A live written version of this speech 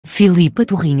Filipa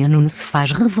Torrinha Nunes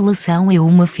faz revelação é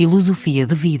uma filosofia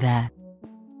de vida.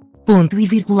 Ponto e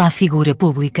vírgula. A figura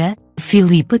pública,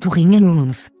 Filipa Torrinha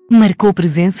Nunes, marcou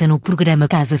presença no programa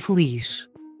Casa Feliz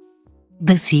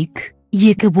da SIC,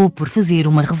 e acabou por fazer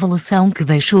uma revelação que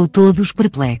deixou todos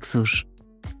perplexos.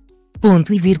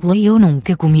 Ponto e vírgula. Eu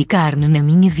nunca comi carne na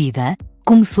minha vida,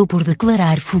 começou por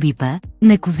declarar Filipa,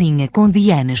 na cozinha com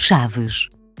Diana Chaves.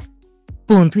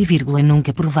 Ponto e vírgula.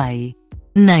 Nunca provei,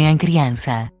 nem em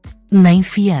criança, nem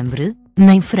fiambre,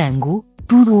 nem frango,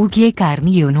 tudo o que é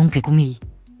carne eu nunca comi.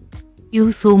 Eu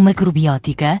sou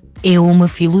macrobiótica, é uma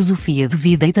filosofia de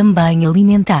vida e também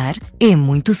alimentar, é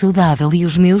muito saudável e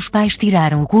os meus pais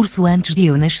tiraram o curso antes de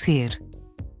eu nascer.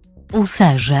 Ou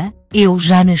seja, eu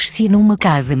já nasci numa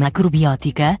casa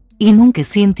macrobiótica, e nunca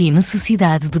senti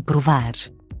necessidade de provar.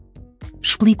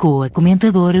 Explicou a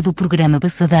comentadora do programa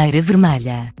Passadeira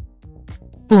Vermelha.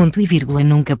 Ponto e vírgula.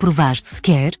 Nunca provaste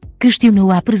sequer,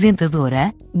 questionou a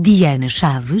apresentadora, Diana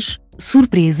Chaves,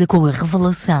 surpresa com a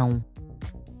revelação.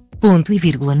 Ponto e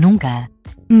vírgula. Nunca.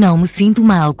 Não me sinto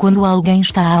mal quando alguém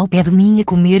está ao pé de mim a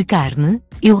comer carne,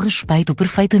 eu respeito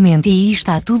perfeitamente e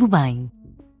está tudo bem.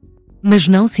 Mas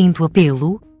não sinto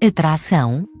apelo,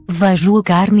 atração, vejo a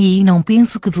carne e não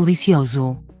penso que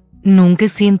delicioso. Nunca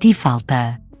senti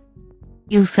falta.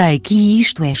 Eu sei que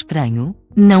isto é estranho,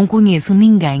 não conheço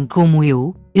ninguém como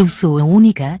eu sou a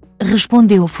única,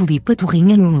 respondeu Filipa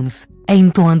Torrinha Nunes, em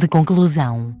tom de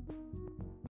conclusão.